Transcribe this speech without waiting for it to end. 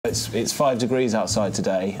It's 5 degrees outside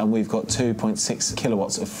today, and we've got 2.6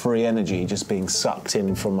 kilowatts of free energy just being sucked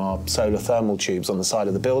in from our solar thermal tubes on the side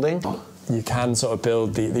of the building. You can sort of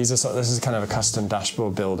build this is kind of a custom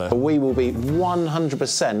dashboard builder. We will be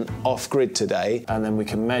 100% off-grid today, and then we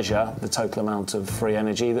can measure the total amount of free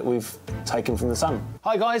energy that we've taken from the sun.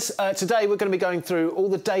 Hi guys, today we're going to be going through all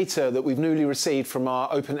the data that we've newly received from our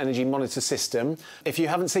Open Energy Monitor system. If you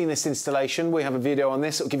haven't seen this installation, we have a video on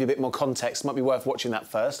this. It'll give you a bit more context. Might be worth watching that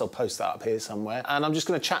first. I'll post that up here somewhere. And I'm just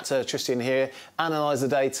going to chat to Tristan here, analyse the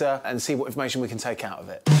data, and see what information we can take out of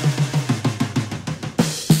it.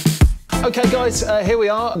 Okay guys, here we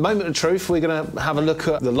are, moment of truth. We're going to have a look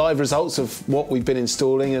at the live results of what we've been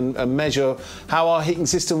installing and measure how our heating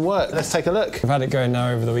system works. Let's take a look. We've had it going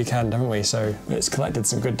now over the weekend, haven't we? So it's collected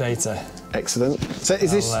some good data. Excellent. So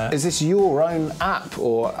is this your own app,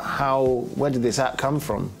 or where did this app come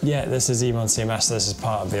from? Yeah, this is Emon CMS. This is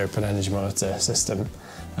part of the Open Energy Monitor system.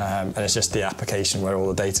 And it's just the application where all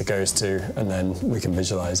the data goes to, and then we can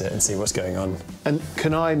visualise it and see what's going on. And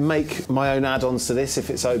can I make my own add-ons to this if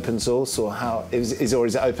it's open source, or is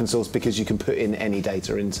it open source because you can put in any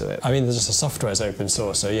data into it? I mean, there's just the software is open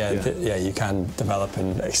source, so yeah, you can develop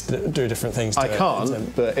and do different things to it. I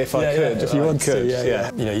can't, but if I could, if you want to,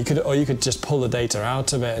 yeah. You know, you could just pull the data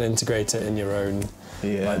out of it and integrate it in your own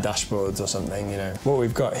like dashboards or something. You know, what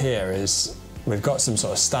we've got here is we've got some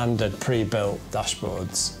sort of standard pre-built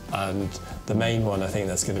dashboards, and the main one I think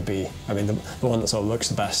that's going to be, I mean, the one that sort of looks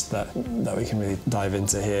the best that we can really dive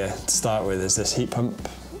into here to start with is this heat pump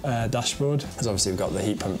dashboard. Because obviously we've got the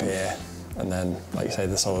heat pump here, and then, like you say,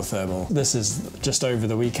 the solar thermal. This is just over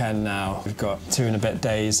the weekend now. We've got 2 and a bit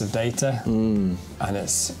days of data, and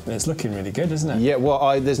it's looking really good, isn't it? Yeah,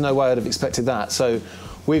 well, there's no way I'd have expected that. So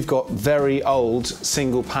we've got very old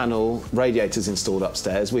single panel radiators installed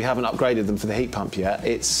upstairs. We haven't upgraded them for the heat pump yet.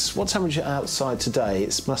 What temperature outside today?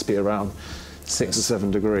 It must be around 6 or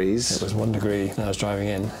 7 degrees. It was 1 degree when I was driving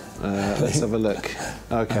in. Let's have a look.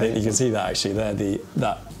 Okay. I think you can see that actually there,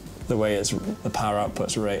 the way the power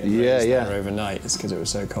output's raised there overnight is because it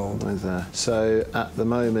was so cold. So at the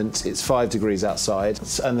moment it's 5 degrees outside,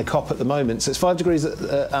 and the COP at the moment, so it's 5 degrees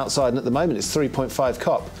outside, and at the moment it's 3.5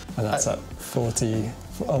 COP. And that's at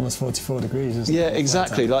almost 44 degrees, isn't it? Yeah,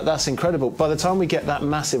 exactly. Like, that's incredible. By the time we get that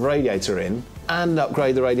massive radiator in and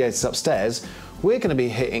upgrade the radiators upstairs, we're going to be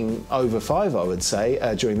hitting over 5, I would say,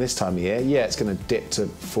 during this time of year. Yeah, it's going to dip to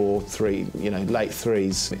 4, 3, late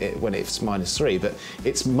 3s when it's -3, but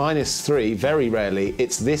it's -3 very rarely.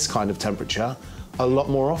 It's this kind of temperature a lot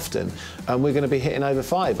more often, and we're going to be hitting over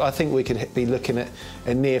 5. I think we could be looking at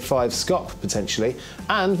a near 5 SCOP potentially,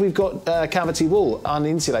 and we've got cavity wall,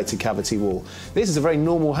 uninsulated cavity wall. This is a very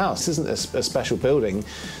normal house, isn't a special building,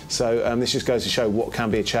 so this just goes to show what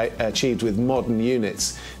can be achieved with modern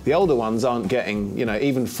units. The older ones aren't getting,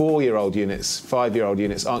 even 4-year-old units, 5-year-old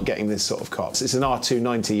units aren't getting this sort of COP. It's an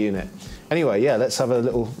R290 unit. Anyway, yeah, let's have a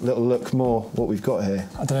little look more what we've got here.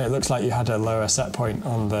 I don't know, it looks like you had a lower set point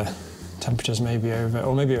on the temperatures maybe over,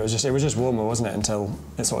 or maybe it was just warmer, wasn't it, until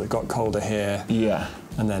it sort of got colder here. Yeah.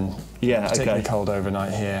 And then particularly cold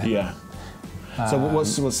overnight here. Yeah. So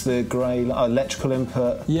what's the grey? Electrical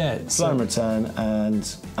input. Yeah. Flow and return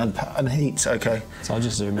and heat. Okay. So I'll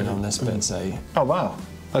just zoom in on this bit and say. Oh wow.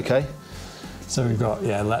 Okay. So we've got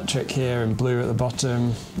electric here in blue at the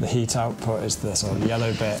bottom. The heat output is the sort of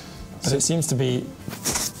yellow bit. But it seems to be.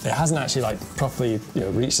 It hasn't actually properly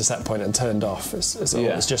reached a set point and turned off.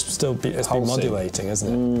 It's just still been modulating,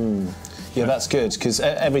 isn't it? Yeah, that's good, because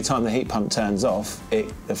every time the heat pump turns off,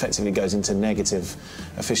 it effectively goes into negative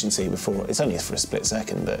efficiency before. It's only for a split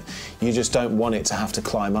second, but you just don't want it to have to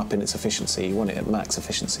climb up in its efficiency. You want it at max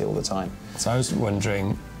efficiency all the time. So I was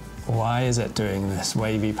wondering, why is it doing this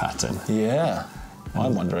wavy pattern? Yeah.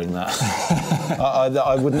 I'm wondering that.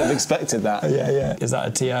 I wouldn't have expected that. Yeah. Is that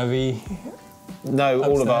a TRV? No,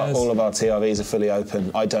 all of our TRVs are fully open.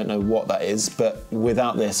 I don't know what that is, but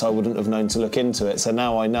without this, I wouldn't have known to look into it. So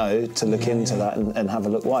now I know to look into that and have a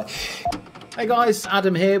look why. Hey guys,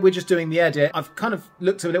 Adam here. We're just doing the edit. I've kind of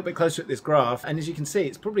looked a little bit closer at this graph, and as you can see,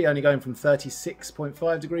 it's probably only going from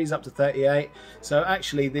 36.5 degrees up to 38. So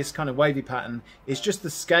actually, this kind of wavy pattern is just the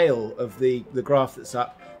scale of the graph that's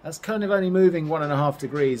up. That's kind of only moving 1.5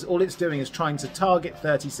 degrees. All it's doing is trying to target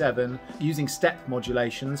 37 using step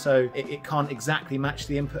modulation, so it can't exactly match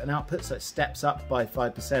the input and output, so it steps up by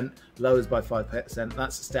 5%, lowers by 5%.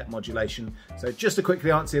 That's a step modulation. So just to quickly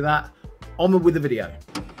answer that, onward with the video.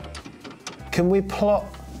 Can we plot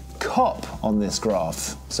COP on this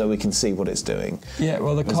graph so we can see what it's doing? Yeah,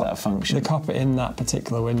 well, is that a function? The COP in that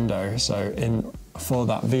particular window, so for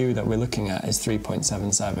that view that we're looking at is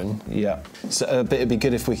 3.77. Yeah. So but it'd be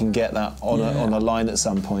good if we can get that on a line at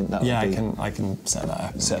some point. That yeah, would be, I can set that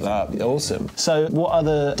up. set that up. Awesome. So what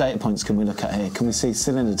other data points can we look at here? Can we see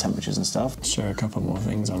cylinder temperatures and stuff? Show a couple more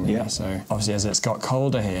things on here. So obviously, as it's got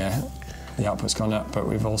colder here, the output's gone up, but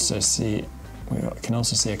we can also see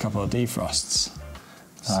a couple of defrosts.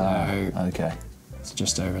 So okay. It's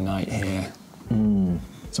just overnight here.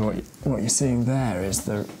 So what you're seeing there is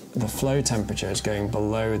the flow temperature is going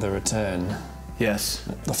below the return. Yes.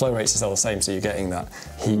 The flow rates are still the same, so you're getting that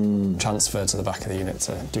heat transfer to the back of the unit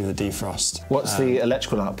to do the defrost. What's the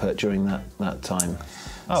electrical output during that time?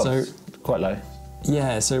 Oh, so it's quite low.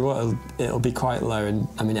 Yeah, so it'll be quite low, and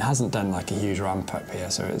I mean it hasn't done like a huge ramp up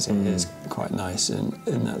here, so it is quite nice in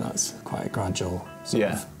that that's quite a gradual sort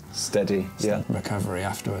of steady recovery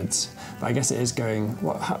afterwards. But I guess it is going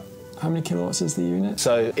how many kilowatts is the unit?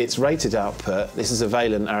 So its rated output, this is a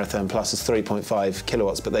Valent Aerotherm Plus, is 3.5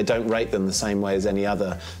 kilowatts, but they don't rate them the same way as any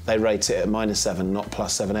other. They rate it at -7, not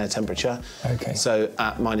 +7 air temperature. Okay. So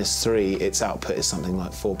at -3, its output is something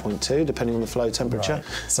like 4.2, depending on the flow temperature.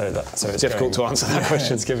 Right. So it's difficult to answer that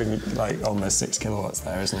question. It's giving like almost 6 kilowatts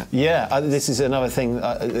there, isn't it? Yeah, this is another thing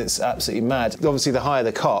that's absolutely mad. Obviously, the higher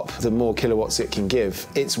the COP, the more kilowatts it can give.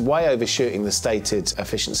 It's way overshooting the stated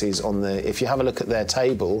efficiencies on the. If you have a look at their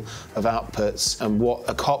table of outputs and what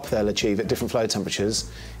a COP they'll achieve at different flow temperatures,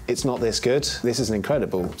 it's not this good. This is an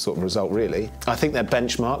incredible sort of result, really. I think they're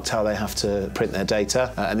benchmarked how they have to print their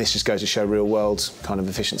data, and this just goes to show real-world kind of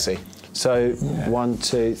efficiency. So 1,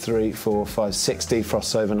 2, 3, 4, 5, 6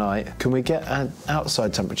 defrosts overnight. Can we get an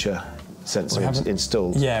outside temperature sensor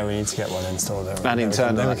installed? Yeah, we need to get one installed. And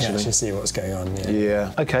internal, then we can actually see what's going on.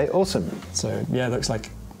 Yeah. Okay, awesome. So yeah, it looks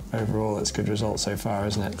like overall it's a good result so far,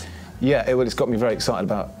 isn't it? Yeah, it's got me very excited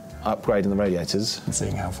about upgrading the radiators. And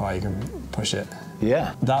seeing how far you can push it.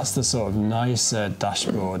 Yeah. That's the sort of nicer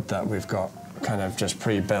dashboard that we've got kind of just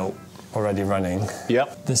pre-built, already running.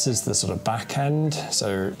 Yep. This is the sort of back end.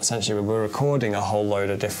 So essentially we're recording a whole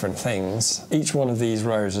load of different things. Each one of these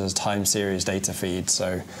rows is a time series data feed.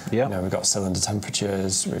 So we've got cylinder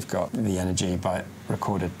temperatures, we've got the energy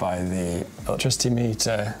recorded by the electricity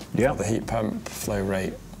meter, the heat pump, flow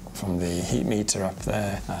rate from the heat meter up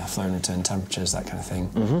there, flow and return temperatures, that kind of thing.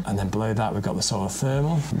 And then below that we've got the solar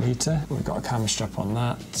thermal meter. We've got a cam strap on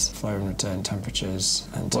that, flow and return temperatures.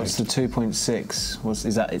 And what's the 2.6?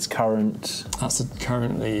 Is that its current? That's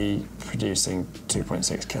currently producing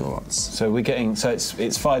 2.6 kilowatts. So we're getting,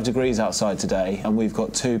 it's 5 degrees outside today, and we've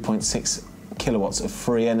got 2.6 kilowatts of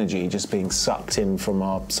free energy just being sucked in from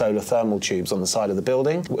our solar thermal tubes on the side of the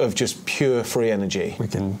building, of just pure free energy. We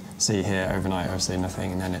can see here overnight obviously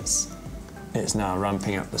nothing, and then it's now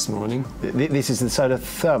ramping up this morning. This is the solar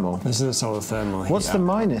thermal? This is the solar thermal. What's the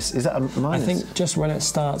minus? Is that a minus? I think just when it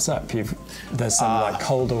starts up, there's some like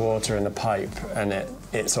colder water in the pipe, and it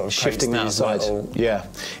sort of shifting that side. Yeah,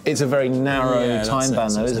 it's a very narrow time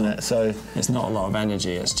band though, isn't it? So it's not a lot of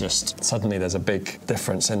energy. It's just suddenly there's a big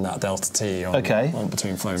difference in that delta T on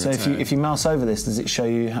between flow and return. So if you mouse over this, does it show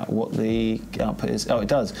you what the output is? Oh, it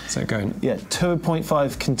does. So going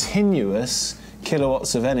 2.5 continuous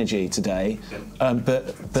kilowatts of energy today,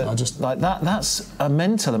 but so just like that's a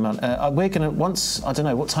mental amount. We're gonna I don't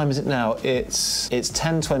know what time is it now. It's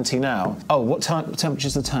 10:20 now. Oh, what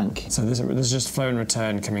temperature's the tank? So there's just flow and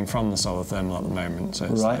return coming from the solar thermal at the moment. So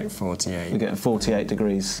it's like 48. We're getting 48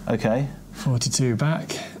 degrees. Okay. 42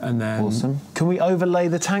 back, and then awesome. Can we overlay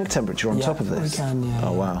the tank temperature on top of this? We can. Yeah.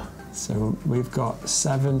 Oh wow. So we've got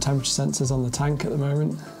 7 temperature sensors on the tank at the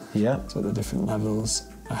moment. Yeah. So at the different levels.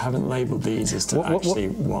 I haven't labelled these as to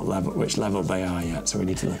which level they are yet, so we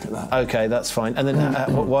need to look at that. Okay, that's fine. And then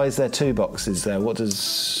why is there 2 boxes there? What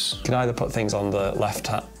does... You can either put things on the left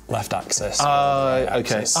axis or the right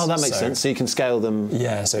axis. Oh, that makes sense. So you can scale them.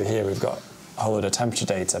 Yeah, so here we've got a whole load of temperature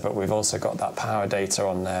data, but we've also got that power data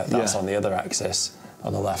on there. That's on the other axis,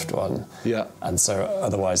 on the left one. Yeah. And so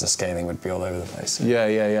otherwise the scaling would be all over the place.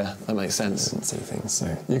 Yeah. That makes sense. You can see things.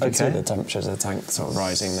 So you can see the temperatures of the tank sort of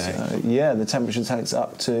rising there. So, the temperature tank's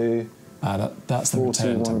up to... that's the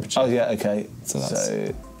return temperature. Oh, yeah, okay.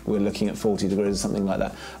 So we're looking at 40 degrees or something like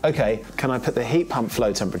that. Okay, can I put the heat pump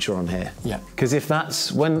flow temperature on here? Yeah. Because if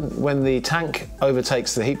that's... When the tank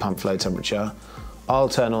overtakes the heat pump flow temperature, I'll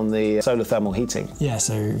turn on the solar thermal heating. Yeah,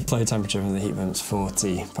 so flow temperature from the heat pump's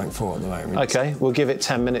 40.4 at the moment. Okay, we'll give it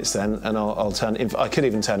 10 minutes then, and I'll turn... I could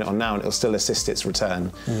even turn it on now and it'll still assist its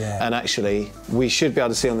return. Yeah. And actually, we should be able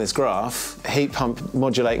to see on this graph, heat pump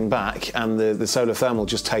modulating back and the solar thermal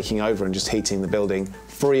just taking over and just heating the building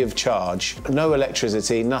free of charge. No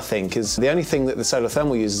electricity, nothing, because the only thing that the solar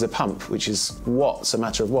thermal uses is a pump, which is watts, a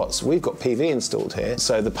matter of watts. We've got PV installed here,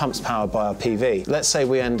 so the pump's powered by our PV. Let's say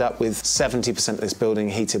we end up with 70% of this building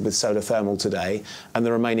heated with solar thermal today, and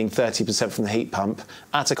the remaining 30% from the heat pump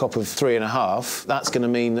at a COP of 3.5. That's going to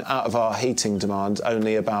mean out of our heating demand,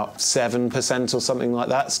 only about 7% or something like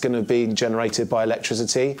that's going to be generated by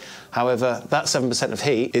electricity. However, that 7% of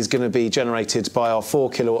heat is going to be generated by our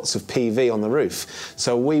 4 kilowatts of PV on the roof.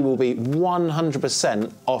 So we will be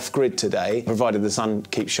 100% off-grid today, provided the sun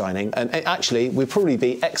keeps shining. And actually, we'll probably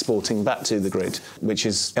be exporting back to the grid, which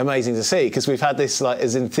is amazing to see, because we've had this like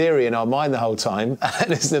as in theory in our mind the whole time,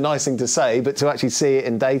 and it's a nice thing to say, but to actually see it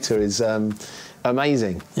in data is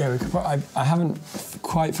amazing. Yeah, I haven't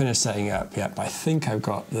quite finished setting it up yet, but I think I've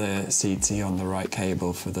got the CT on the right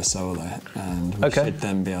cable for the solar, and we should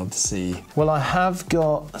then be able to see. Well, I have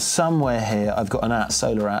got somewhere here, I've got an app,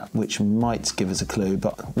 solar app, which might give us a clue,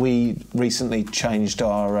 but we recently changed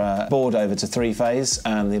our board over to 3-phase,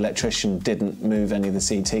 and the electrician didn't move any of the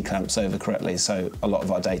CT clamps over correctly, so a lot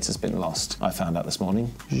of our data's been lost. I found out this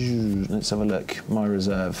morning. Let's have a look. My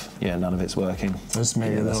reserve. Yeah, none of it's working. It's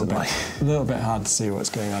maybe a little bit hard to see what's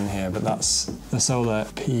going on here, but that's the solar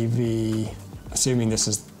PV. Assuming this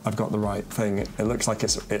is, I've got the right thing. It looks like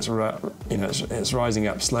it's rising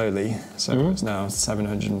up slowly. So it's now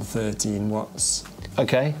 713 watts.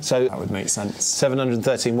 Okay, so that would make sense.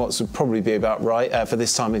 713 watts would probably be about right for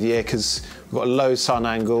this time of year, because we've got a low sun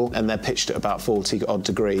angle and they're pitched at about 40 odd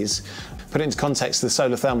degrees. Put it into context, the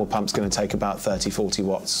solar thermal pump's going to take about 30-40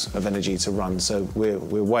 watts of energy to run, so we're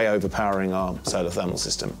way overpowering our solar thermal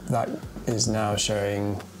system. That is now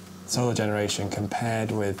showing solar generation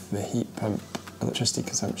compared with the heat pump electricity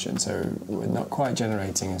consumption, so we're not quite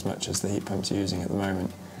generating as much as the heat pump's using at the moment.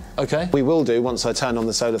 Okay. We will do once I turn on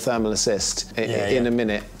the solar thermal assist in a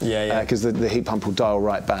minute, because the heat pump will dial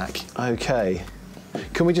right back. Okay.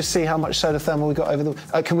 Can we just see how much solar thermal we got over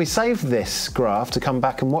the... can we save this graph to come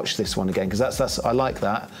back and watch this one again? Because that's I like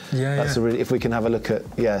that. That's a really, if we can have a look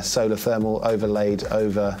at, solar thermal overlaid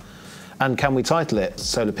over... And can we title it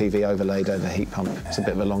Solar PV overlaid over heat pump? It's a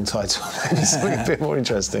bit of a long title. It's a bit more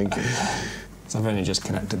interesting. So I've only just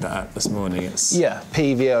connected that up this morning. It's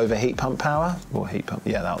PV over heat pump power, or heat pump.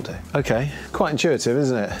 Yeah, that'll do. Okay, quite intuitive,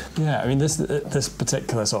 isn't it? Yeah, I mean this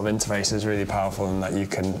particular sort of interface is really powerful in that you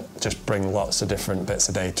can just bring lots of different bits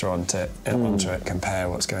of data onto it, compare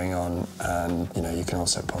what's going on, and you can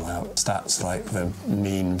also pull out stats like the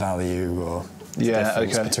mean value or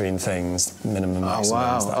difference between things, minimum, maximum.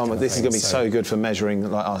 Oh wow! This is going to be so good for measuring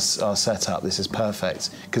like our setup. This is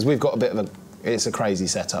perfect, because we've got a bit of a... It's a crazy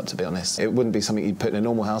setup, to be honest. It wouldn't be something you'd put in a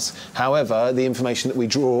normal house. However, the information that we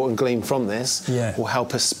draw and glean from this will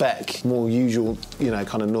help us spec more usual,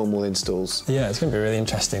 kind of normal installs. Yeah, it's going to be really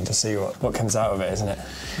interesting to see what comes out of it, isn't it?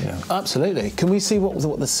 Absolutely. Can we see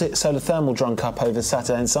what the solar thermal drunk up over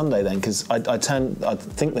Saturday and Sunday then? Because I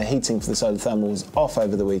think the heating for the solar thermal was off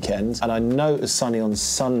over the weekend, and I know it was sunny on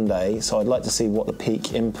Sunday, so I'd like to see what the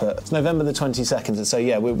peak input. It's November the 22nd, and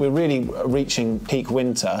so we're really reaching peak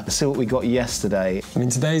winter. Let's see what we got yesterday. I mean,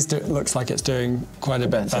 today's looks like it's doing quite a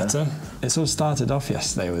bit better. It sort of started off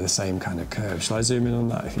yesterday with the same kind of curve. Shall I zoom in on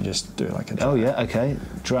that if you just do like a drag? Oh yeah, okay.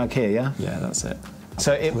 Drag here, yeah? Yeah, that's it.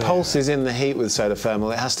 So it pulses in the heat with solar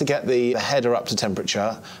thermal. It has to get the header up to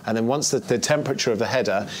temperature, and then once the temperature of the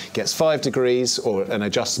header gets 5 degrees, or an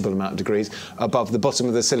adjustable amount of degrees, above the bottom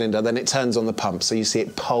of the cylinder, then it turns on the pump. So you see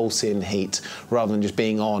it pulse in heat, rather than just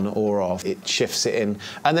being on or off. It shifts it in.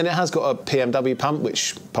 And then it has got a PMW pump,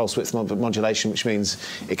 which pulse width modulation, which means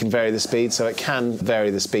it can vary the speed. So it can vary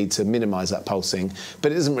the speed to minimise that pulsing,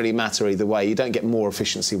 but it doesn't really matter either way. You don't get more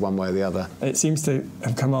efficiency one way or the other. It seems to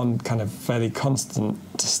have come on kind of fairly constant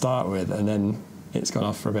to start with, and then it's gone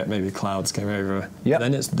off for a bit. Maybe clouds came over. Yeah.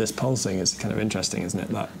 Then it's this pulsing is kind of interesting, isn't it?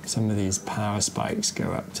 That some of these power spikes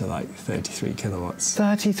go up to like 33 kilowatts.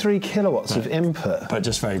 33 kilowatts of input. But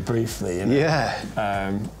just very briefly. Yeah.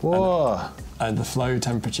 Whoa. And the flow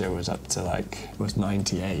temperature was up to was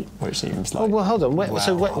 98, which seems like... Oh, well, hold on.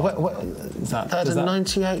 Is that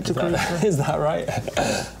 98 degrees? Is that right?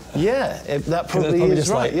 Yeah, that probably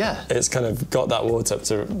is right, yeah. It's kind of got that water up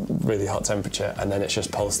to really hot temperature, and then it's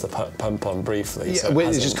just pulsed the pump on briefly. Yeah, so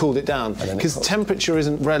it's just cooled it down. Because temperature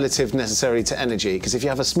isn't relative necessarily to energy, because if you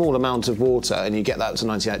have a small amount of water and you get that up to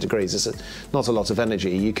 98 degrees, it's not a lot of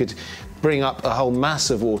energy. You could bring up a whole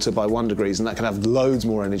mass of water by 1 degree, and that can have loads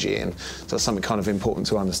more energy in. So that's something kind of important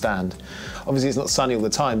to understand. Obviously, it's not sunny all the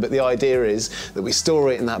time, but the idea is that we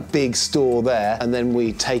store it in that big store there, and then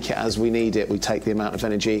we take it as we need it. We take the amount of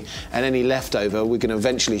energy, factory, and any leftover we're going to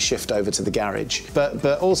eventually shift over to the garage.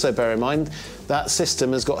 But also bear in mind that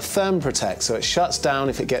system has got a therm protect, so it shuts down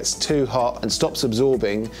if it gets too hot and stops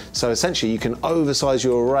absorbing. So essentially you can oversize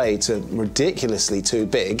your array to ridiculously too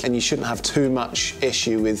big, and you shouldn't have too much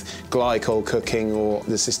issue with glycol cooking or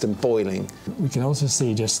the system boiling. We can also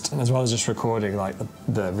see, just as well as just recording like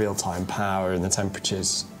the real-time power and the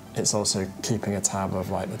temperatures, it's also keeping a tab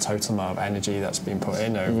of like the total amount of energy that's been put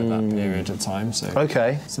in over that period of time. So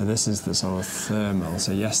so this is the sort of thermal.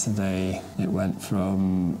 So yesterday it went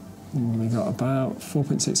from, we got about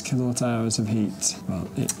 4.6 kilowatt hours of heat. Well,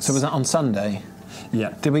 so was that on Sunday?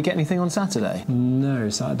 Yeah. Did we get anything on Saturday? No,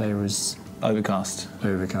 Saturday was overcast.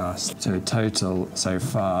 So total so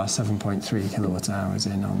far 7.3 kilowatt hours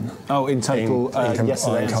in on. Oh, in total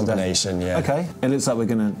yesterday. In combination, yeah. Okay. It looks like we're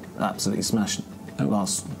going to absolutely smash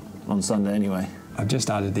last on Sunday anyway. I've just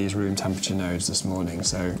added these room temperature nodes this morning,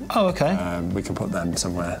 so we can put them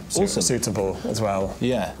somewhere suitable as well.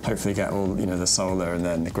 Yeah. Hopefully get all the solar and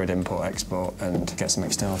then the grid import export and get some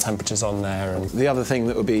external temperatures on there. And the other thing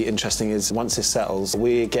that would be interesting is once this settles,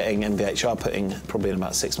 we're getting MVHR putting probably in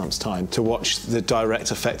about 6 months' time to watch the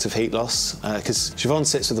direct effect of heat loss, because Siobhan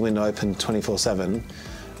sits with the window open 24/7,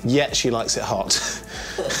 yet she likes it hot.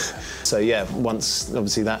 So yeah, once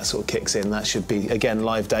obviously that sort of kicks in, that should be, again,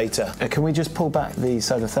 live data. Can we just pull back the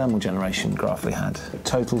solar thermal generation graph we had?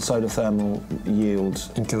 Total solar thermal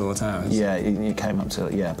yield. In kilowatt hours? Yeah, it came up to,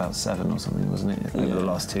 about 7 or something, wasn't it, over the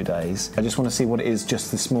last 2 days. I just want to see what it is just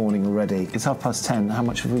this morning already. It's 10:30. How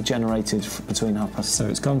much have we generated between 10:30? So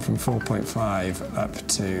it's gone from 4.5 up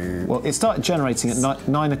to... Well, it started generating at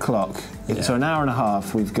 9 o'clock. Yeah. So an hour and a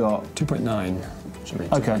half, we've got... 2.9.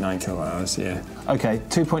 2.9 kilowatt hours, yeah. Okay,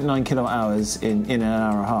 2.9 kilowatt hours in an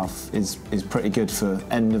hour and a half is pretty good for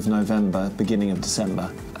end of November, beginning of December.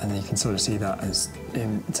 And then you can sort of see that as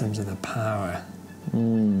in terms of the power.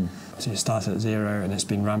 So you start at 0 and it's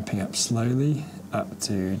been ramping up slowly up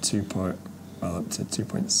to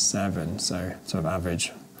 2.7, so sort of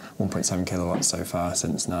average 1.7 kilowatts so far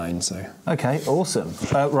since 9. So okay, awesome.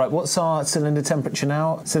 Right, what's our cylinder temperature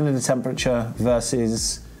now? Cylinder temperature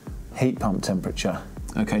versus heat pump temperature.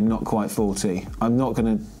 Okay, not quite 40. I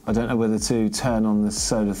don't know whether to turn on the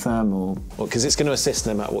solar thermal, because it's going to assist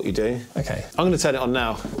no matter what you do. Okay. I'm going to turn it on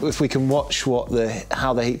now. If we can watch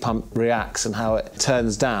how the heat pump reacts and how it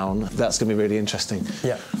turns down, that's going to be really interesting.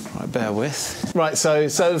 Yeah. Right, bear with. Right, so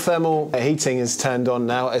solar thermal heating is turned on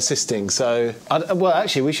now, assisting. So, well,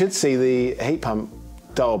 actually, we should see the heat pump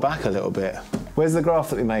dial back a little bit. Where's the graph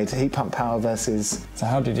that we made? Heat pump power versus... So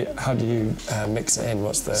how do you mix it in?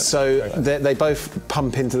 What's the... So they both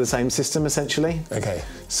pump into the same system, essentially. Okay.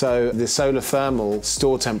 So the solar thermal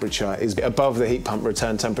store temperature is above the heat pump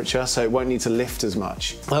return temperature, so it won't need to lift as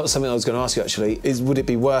much. That was something I was going to ask you, actually, would it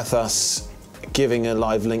be worth us giving a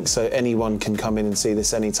live link so anyone can come in and see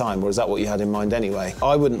this anytime, or is that what you had in mind anyway?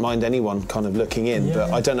 I wouldn't mind anyone kind of looking in,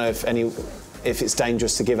 but I don't know if it's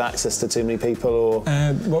dangerous to give access to too many people, or...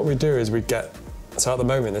 What we do is we get... So at the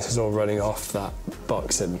moment, this is all running off that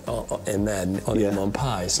box in then on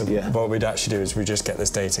Pi. So what we'd actually do is we just get this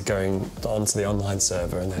data going onto the online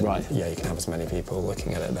server, and then you can have as many people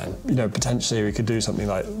looking at it then. Potentially we could do something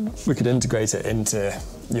like, we could integrate it into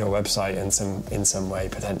your website in some way,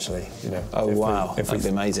 potentially. That'd be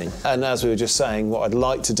amazing. And as we were just saying, what I'd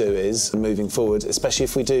like to do is, moving forward, especially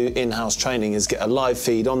if we do in-house training, is get a live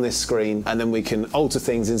feed on this screen, and then we can alter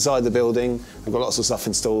things inside the building. We've got lots of stuff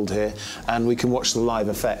installed here, and we can watch the live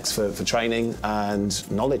effects for training and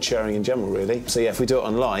knowledge sharing in general, really. So yeah, if we do it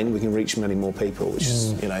online, we can reach many more people, which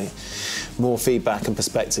is, more feedback and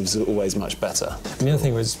perspectives are always much better. And the other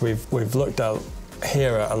thing was we've looked out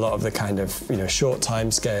here at a lot of the kind of short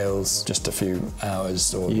time scales, just a few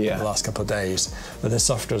hours or the last couple of days, but this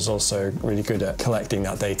software is also really good at collecting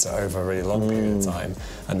that data over a really long period of time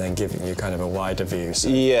and then giving you kind of a wider view. So,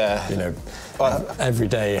 every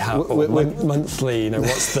day, monthly,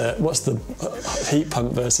 what's the heat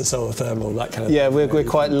pump versus solar thermal, that kind of thing. We're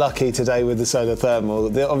quite lucky today with the solar thermal.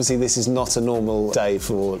 Obviously this is not a normal day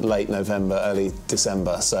for late November, early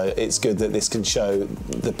December, so it's good that this can show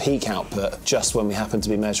the peak output just when we happen to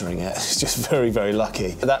be measuring it. It's just very, very lucky.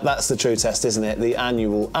 That's the true test, isn't it? The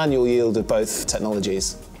annual yield of both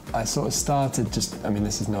technologies. I sort of started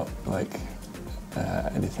this is not like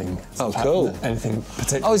anything. Oh, cool. Anything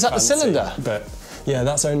particular. Oh, is that fancy, the cylinder? But yeah,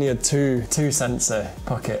 that's only a two sensor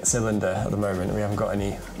pocket cylinder at the moment. We haven't got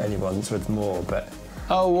any ones with more, but.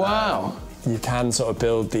 Oh wow. You can sort of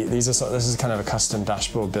build this is kind of a custom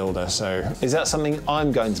dashboard builder. So is that something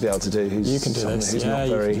I'm going to be able to do? You can do this. Who's not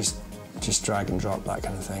very... just drag and drop, that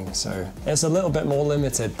kind of thing. So it's a little bit more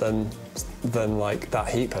limited than like that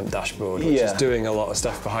heat pump dashboard, which is doing a lot of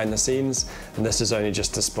stuff behind the scenes, and this is only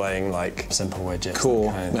just displaying like simple widgets,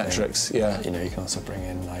 core metrics. Yeah, you know, you can also bring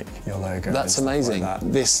in like your logo. That's amazing. Like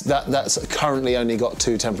that's currently only got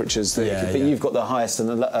 2 temperatures, but you've got the highest and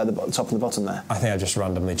the top and the bottom there. I think I've just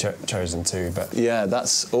randomly chosen 2, but yeah,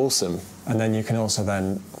 that's awesome. And then you can also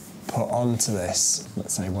then put onto this,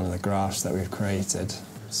 let's say, one of the graphs that we've created.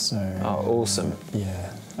 So awesome.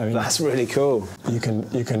 Yeah, I mean, that's really cool. You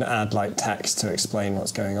can add like text to explain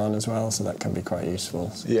what's going on as well, so that can be quite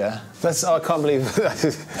useful. Yeah, I can't believe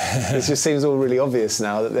it just seems all really obvious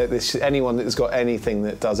now that anyone that's got anything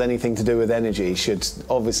that does anything to do with energy should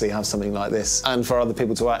obviously have something like this, and for other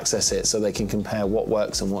people to access it so they can compare what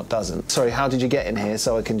works and what doesn't. Sorry, how did you get in here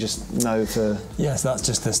so I can just know for... Yes, that's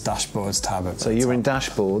just this dashboards tab. So you're in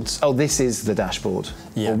dashboards. Oh, this is the dashboard?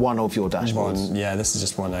 Yeah. Or one of your dashboards? Yeah, this is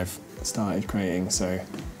just one I've started creating. So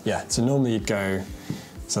yeah, so normally you'd go,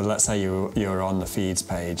 so let's say you're on the feeds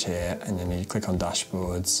page here, and then you click on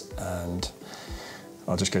dashboards, and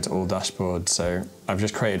I'll just go to all dashboards. So I've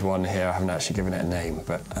just created one here, I haven't actually given it a name,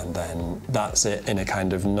 and then that's it in a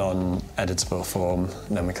kind of non-editable form.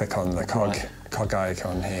 And then we click on the cog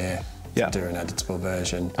icon here to do an editable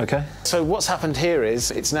version. Okay. So what's happened here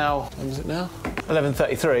is, it's now, when is it now?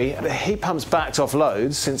 11:33. The heat pump's backed off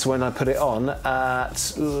loads since when I put it on at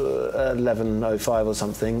 11:05 or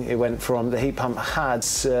something. It went from, the heat pump had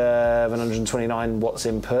 729 watts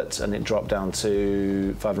input, and it dropped down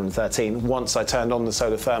to 513 once I turned on the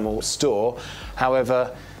solar thermal store.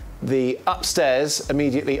 However, the upstairs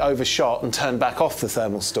immediately overshot and turned back off the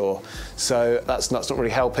thermal store. So that's not really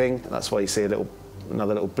helping. That's why you see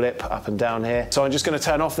another little blip up and down here. So I'm just going to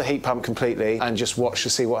turn off the heat pump completely and just watch to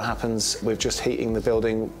see what happens with just heating the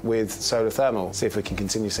building with solar thermal. See if we can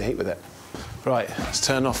continue to heat with it. Right, let's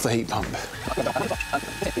turn off the heat pump.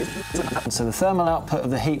 So the thermal output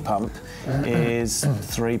of the heat pump is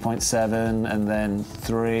 3.7, and then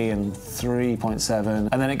 3 and 3.7,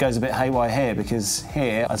 and then it goes a bit haywire here, because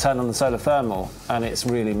here I turn on the solar thermal and it's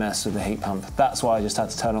really messed with the heat pump. That's why I just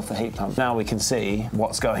had to turn off the heat pump. Now we can see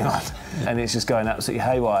what's going on, and it's just going absolutely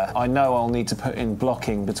haywire. I know I'll need to put in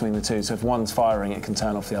blocking between the two, so if one's firing it can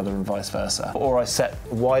turn off the other and vice versa. Or I set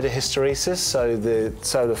wider hysteresis, so the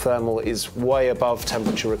solar thermal is way above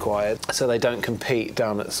temperature required, so they don't compete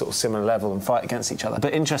down at sort of similar level and fight against each other.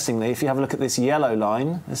 But interestingly, if you have a look at this yellow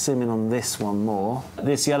line, let's zoom in on this one more,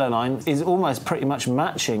 this yellow line is almost pretty much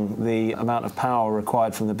matching the amount of power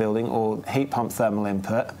required from the building, or heat pump thermal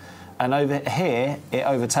input, and over here it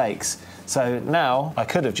overtakes. So now I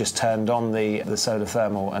could have just turned on the solar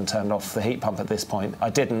thermal and turned off the heat pump at this point. I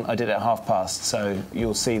didn't, I did it at 1/2 so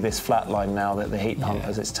you'll see this flat line now that the heat pump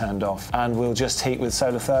as it's turned off. And we'll just heat with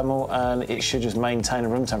solar thermal and it should just maintain a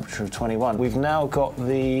room temperature of 21. We've now got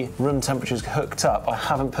the room temperatures hooked up. I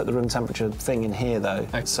haven't put the room temperature thing in here though.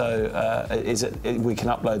 So we can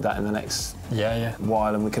upload that in the next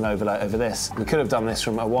while, and we can overlay it over this. We could have done this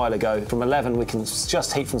from a while ago. From 11 we can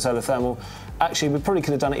just heat from solar thermal. Actually, we probably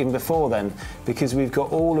could have done it even before then, because we've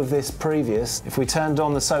got all of this previous. If we turned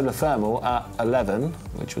on the solar thermal at 11,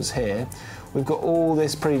 which was here, we've got all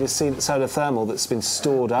this previous solar thermal that's been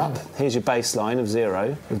stored up. Here's your baseline of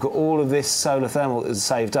 0. We've got all of this solar thermal that's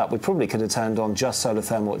saved up. We probably could have turned on just solar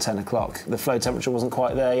thermal at 10 o'clock. The flow temperature wasn't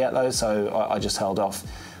quite there yet though, so I just held off.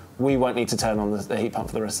 We won't need to turn on the heat pump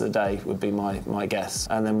for the rest of the day, would be my guess.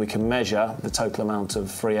 And then we can measure the total amount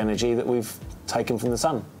of free energy that we've taken from the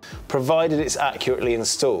sun. Provided it's accurately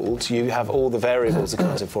installed, you have all the variables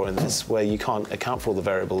accounted for in this, where you can't account for all the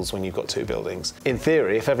variables when you've got 2 buildings. In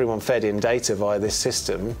theory, if everyone fed in data via this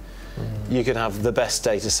system, you could have the best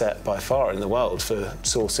data set by far in the world for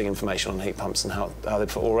sourcing information on heat pumps and how they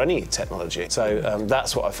perform, or any technology. So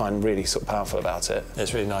that's what I find really sort of powerful about it.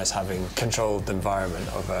 It's really nice having controlled environment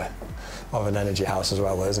of an energy house as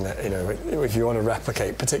well, isn't it? You know, if you want to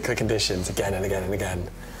replicate particular conditions again and again and again.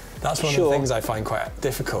 That's one of the things I find quite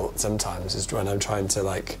difficult sometimes, is when I'm trying to,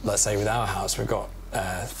 like, let's say with our house, we've got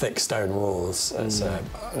thick stone walls. It's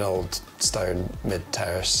an old stone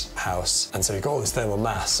mid-terrace house, and so you've got all this thermal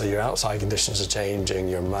mass, so your outside conditions are changing,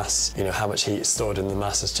 your mass, you know, how much heat is stored in the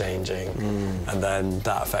mass is changing, and then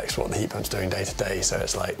that affects what the heat pump's doing day to day, so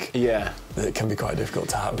it's like, it can be quite difficult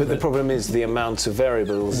to have. But the problem is the amount of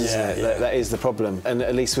variables, isn't it? That is the problem. And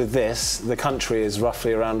at least with this, the country is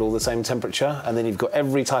roughly around all the same temperature, and then you've got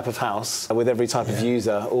every type of house with every type of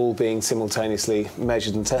user all being simultaneously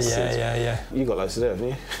measured and tested. You've got loads to do, haven't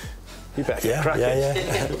you? You better get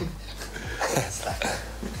cracking.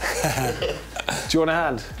 Do you want a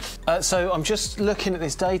hand? So I'm just looking at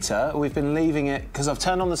this data. We've been leaving it, because I've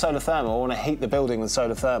turned on the solar thermal, I want to heat the building with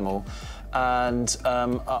solar thermal, and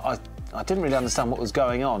I didn't really understand what was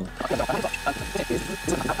going on.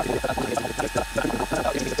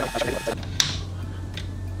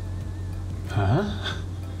 Huh?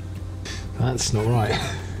 That's not right.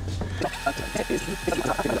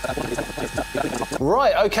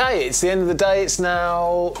 Right, okay, it's the end of the day. It's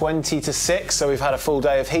now 20 to 6, so we've had a full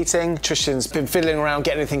day of heating. Tristan's been fiddling around,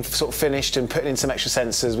 getting everything sort of finished and putting in some extra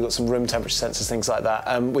sensors. We've got some room temperature sensors, things like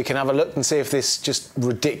that. We can have a look and see if this just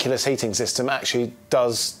ridiculous heating system actually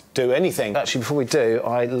does do anything. Actually, before we do,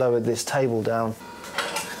 I lowered this table down.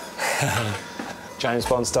 James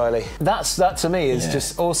Bond styly. That to me is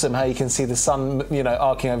just awesome, how you can see the sun, you know,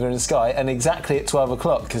 arcing over in the sky, and exactly at 12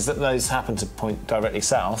 o'clock, because those happen to point directly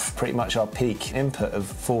south, pretty much our peak input of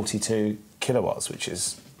 42 kilowatts, which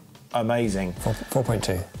is amazing.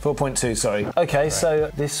 4.2. 4.2, sorry. Okay,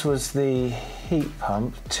 so this was the heat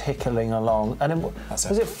pump tickling along, and then was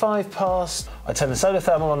it 5 past? I turned the solar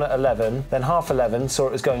thermal on at 11, then half 11, saw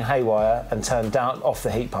it was going haywire, and turned down off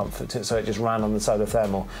the heat pump so it just ran on the solar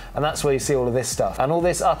thermal. And that's where you see all of this stuff. And all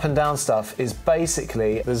this up and down stuff is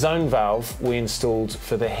basically the zone valve we installed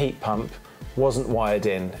for the heat pump wasn't wired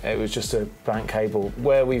in. It was just a blank cable.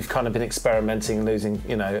 Where we've kind of been experimenting, losing,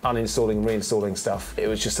 you know, uninstalling, reinstalling stuff, it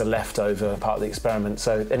was just a leftover part of the experiment.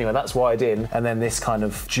 So anyway, that's wired in, and then this kind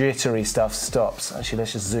of jittery stuff stops. Actually,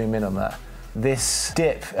 let's just zoom in on that. This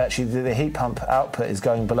dip, actually, the heat pump output is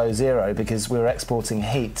going below 0 because we were exporting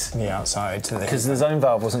heat. Yeah, outside. Because the zone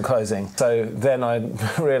valve wasn't closing. So then I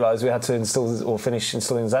realised we had to install or finish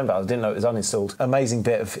installing the zone valve. I didn't know it was uninstalled. Amazing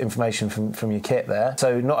bit of information from your kit there.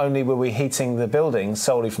 So not only were we heating the building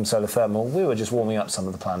solely from solar thermal, we were just warming up some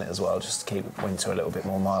of the planet as well, just to keep winter a little bit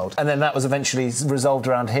more mild. And then that was eventually resolved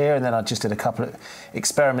around here, and then I just did a couple of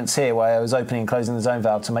experiments here where I was opening and closing the zone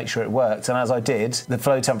valve to make sure it worked. And as I did, the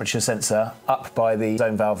flow temperature sensor up by the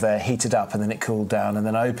zone valve there heated up, and then it cooled down, and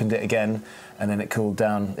then I opened it again, and then it cooled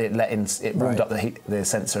down. It warmed up the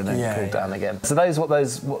sensor, and then it cooled down again. So that's what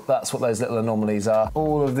those little anomalies are.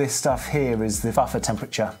 All of this stuff here is the buffer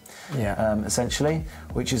temperature, essentially,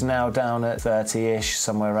 which is now down at 30-ish,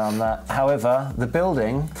 somewhere around that. However, the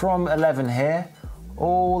building from 11 here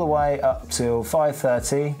all the way up till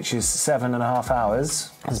 5:30, which is 7.5 hours,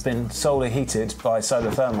 has been solely heated by solar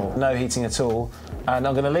thermal. No heating at all. And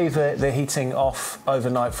I'm going to leave the heating off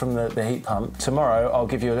overnight from the heat pump. Tomorrow I'll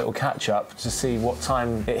give you a little catch up to see what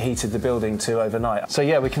time it heated the building to overnight. So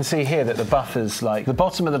yeah, we can see here that the buffer's like, the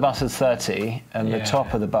bottom of the buffer's 30 and the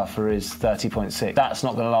top of the buffer is 30.6. That's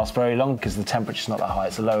not going to last very long because the temperature's not that high.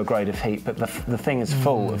 It's a lower grade of heat, but the thing is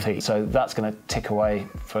full of heat. So that's going to tick away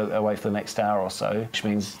for the next hour or so, which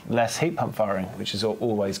means less heat pump firing, which is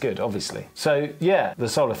always good, obviously. So yeah,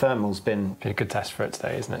 the solar thermal's been a good test for it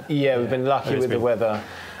today, isn't it? Yeah, we've been lucky with the weather.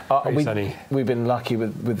 Sunny. We've been lucky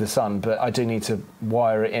with the sun, but I do need to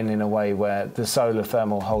wire it in a way where the solar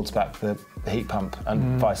thermal holds back the heat pump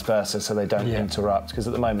and vice versa, so they don't interrupt, because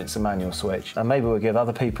at the moment it's a manual switch. And maybe we'll give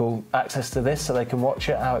other people access to this so they can watch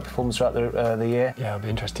it, how it performs throughout the year. Yeah, it'll be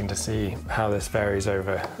interesting to see how this varies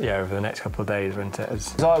over the next couple of days, won't it?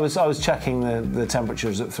 So I was checking the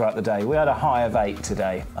temperatures throughout the day. We had a high of 8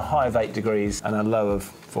 today, a high of 8 degrees and a low of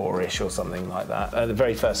 4-ish or something like that. The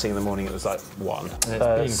very first thing in the morning it was like 1. And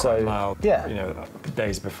it's been quite mild, you know,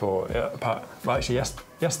 days before. Actually,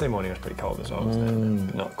 yesterday morning was pretty cold as well, wasn't it?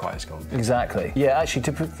 But not quite as cold. Exactly. Yeah, actually,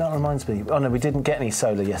 that reminds me. Oh no, we didn't get any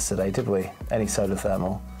solar yesterday, did we? Any solar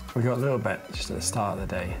thermal? We got a little bit just at the start of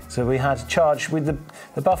the day. So we had charge with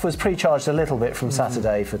the buffer was pre-charged a little bit from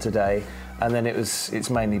Saturday for today, and then it's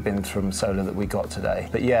mainly been from solar that we got today.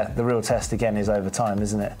 But yeah, the real test again is over time,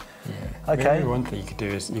 isn't it? Yeah. Okay. Maybe one thing you could do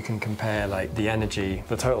is you can compare like the energy,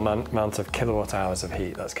 the total amount of kilowatt hours of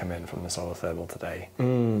heat that's come in from the solar thermal today,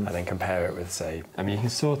 and then compare it with, say, I mean, you can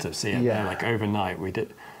sort of see it there. Like overnight, we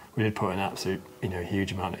did put an absolute,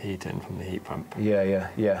 huge amount of heat in from the heat pump. Yeah.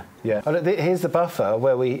 Oh, look, here's the buffer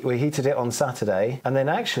where we heated it on Saturday, and then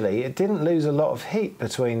actually it didn't lose a lot of heat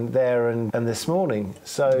between there and this morning.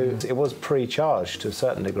 So it was pre-charged to a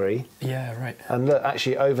certain degree. Yeah, right. And look,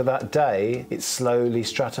 actually over that day, it's slowly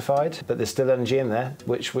stratified, but there's still energy in there,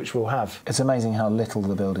 which we'll have. It's amazing how little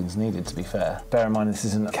the building's needed, to be fair. Bear in mind, this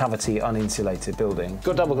is a cavity uninsulated building.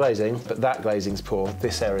 Got double glazing, but that glazing's poor.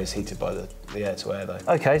 This area is heated by the air-to-air though.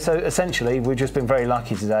 Okay, so essentially we've just been very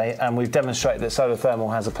lucky today, and we've demonstrated that solar thermal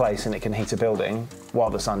has a place and it can heat a building while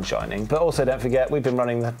the sun's shining. But also don't forget,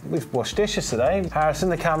 we've washed dishes today. Harrison,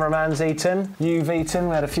 the cameraman's eaten, you've eaten,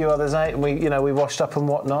 we had a few others ate, and we washed up and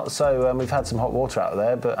whatnot, so we've had some hot water out of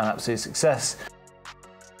there, but an absolute success.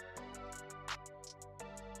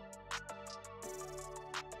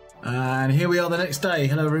 And here we are the next day.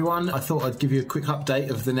 Hello everyone. I thought I'd give you a quick update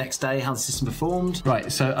of the next day, how the system performed. Right,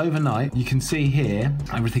 so overnight, you can see here,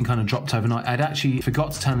 everything kind of dropped overnight. I'd actually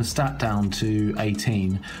forgot to turn the stat down to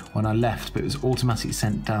 18 when I left, but it was automatically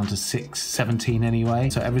sent down to 17 anyway.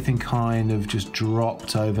 So everything kind of just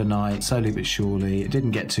dropped overnight, slowly but surely. It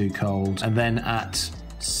didn't get too cold. And then at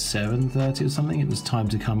 7:30 or something, it was time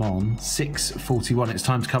to come on. 6:41, it's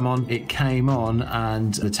time to come on. It came on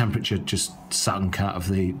and the temperature just sunk out of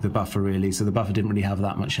the buffer really, so the buffer didn't really have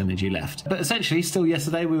that much energy left. But essentially, still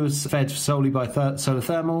yesterday we were fed solely by solar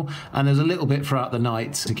thermal, and there's a little bit throughout the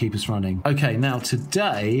night to keep us running. Okay, now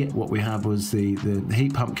today what we had was the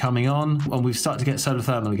heat pump coming on, and we've started to get solar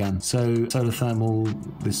thermal again. So solar thermal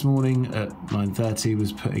this morning at 9:30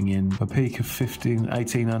 was putting in a peak of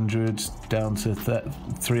 1800 down to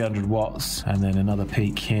 300 watts, and then another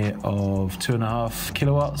peak here of 2.5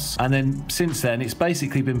 kilowatts. And then since then it's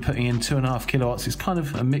basically been putting in 2.5 kilowatts. It's kind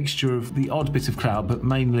of a mixture of the odd bit of cloud, but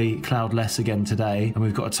mainly cloudless again today. And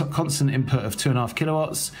we've got a constant input of 2.5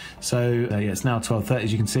 kilowatts. So yeah, it's now 12:30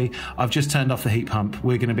 as you can see. I've just turned off the heat pump.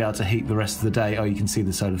 We're going to be able to heat the rest of the day. Oh, you can see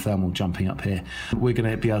the solar thermal jumping up here. We're going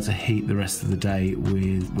to be able to heat the rest of the day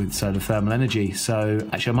with solar thermal energy. So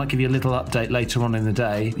actually I might give you a little update later on in the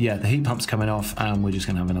day. Yeah, the heat pump's coming off and we're just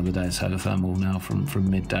going to have another day of solar thermal now from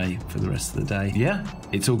midday for the rest of the day. Yeah,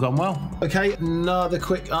 it's all gone well. Okay, another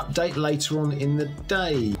quick update later on in the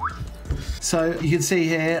day. So you can see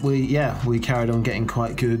here, we carried on getting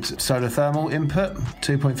quite good solar thermal input.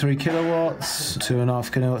 2.3 kilowatts,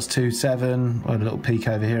 2.5 kilowatts, 2.7. We had a little peak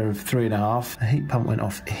over here of 3.5. The heat pump went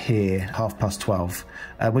off here,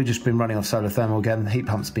 12:30. We've just been running off solar thermal again. The heat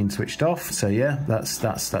pump's been switched off. So yeah, that's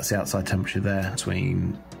the outside temperature there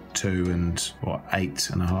between 2 and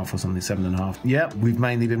 8.5 or something, 7.5. Yep, we've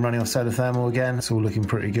mainly been running off solar thermal again. It's all looking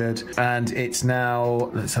pretty good. And it's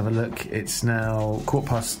now, let's have a look, it's now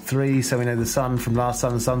 3:15, so we know the sun from last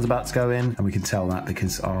time, the sun's about to go in, and we can tell that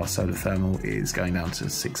because our solar thermal is going down to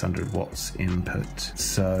 600 watts input.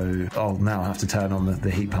 So I'll now have to turn on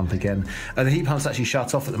the heat pump again. The heat pump's actually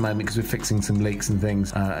shut off at the moment because we're fixing some leaks and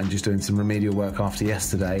things and just doing some remedial work after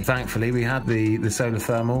yesterday. Thankfully, we had the solar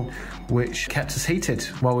thermal, which kept us heated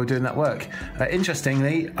while we're doing that work.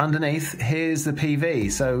 Interestingly, underneath, here's the PV.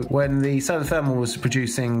 So when the solar thermal was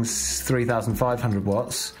producing 3,500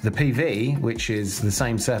 watts, the PV, which is the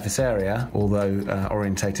same surface area, although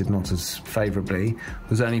orientated not as favourably,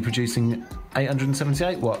 was only producing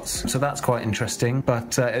 878 watts. So that's quite interesting,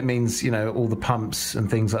 but it means, you know, all the pumps and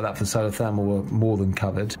things like that for solar thermal were more than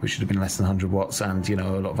covered, which should have been less than 100 watts, and, you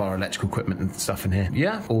know, a lot of our electrical equipment and stuff in here.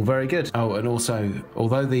 Yeah, all very good. Oh, and also,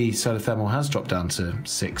 although the solar thermal has dropped down to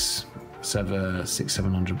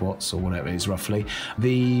 700 watts or whatever it is roughly,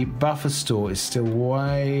 the buffer store is still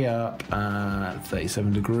way up at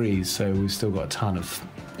 37 degrees, so we've still got a ton of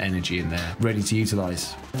energy in there ready to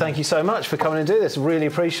utilise. Thank you so much for coming and doing this, really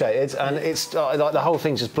appreciate it. And it's like the whole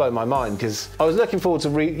thing's just blown my mind because I was looking forward to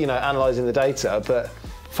analysing the data, but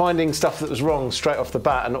finding stuff that was wrong straight off the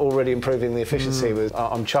bat and already improving the efficiency was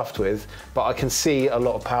I'm chuffed with. But I can see a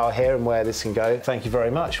lot of power here and where this can go. Thank you very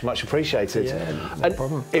much appreciated. Yeah, no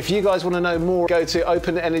problem. If you guys want to know more, go to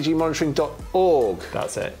openenergymonitoring.org.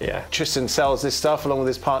 That's it, yeah. Tristan sells this stuff along with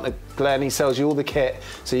his partner Glenn. He sells you all the kit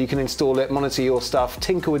so you can install it, monitor your stuff,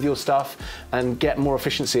 tinker with your stuff and get more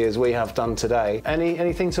efficiency as we have done today.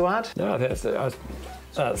 Anything to add? No, I think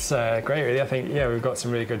that's great, really. I think, yeah, we've got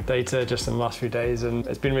some really good data just in the last few days, and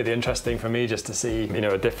it's been really interesting for me just to see, you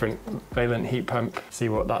know, a different valent heat pump, see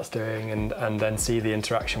what that's doing, and then see the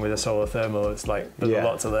interaction with the solar thermal. It's like there's a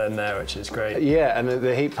lot to learn there, which is great. Yeah, and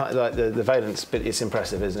the heat pump, like the valence bit, it's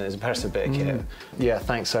impressive, isn't it? It's an impressive bit of kit. Yeah,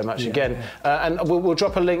 thanks so much again. And we'll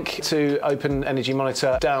drop a link to Open Energy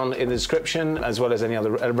Monitor down in the description, as well as any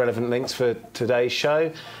other relevant links for today's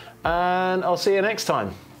show. And I'll see you next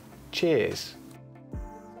time. Cheers.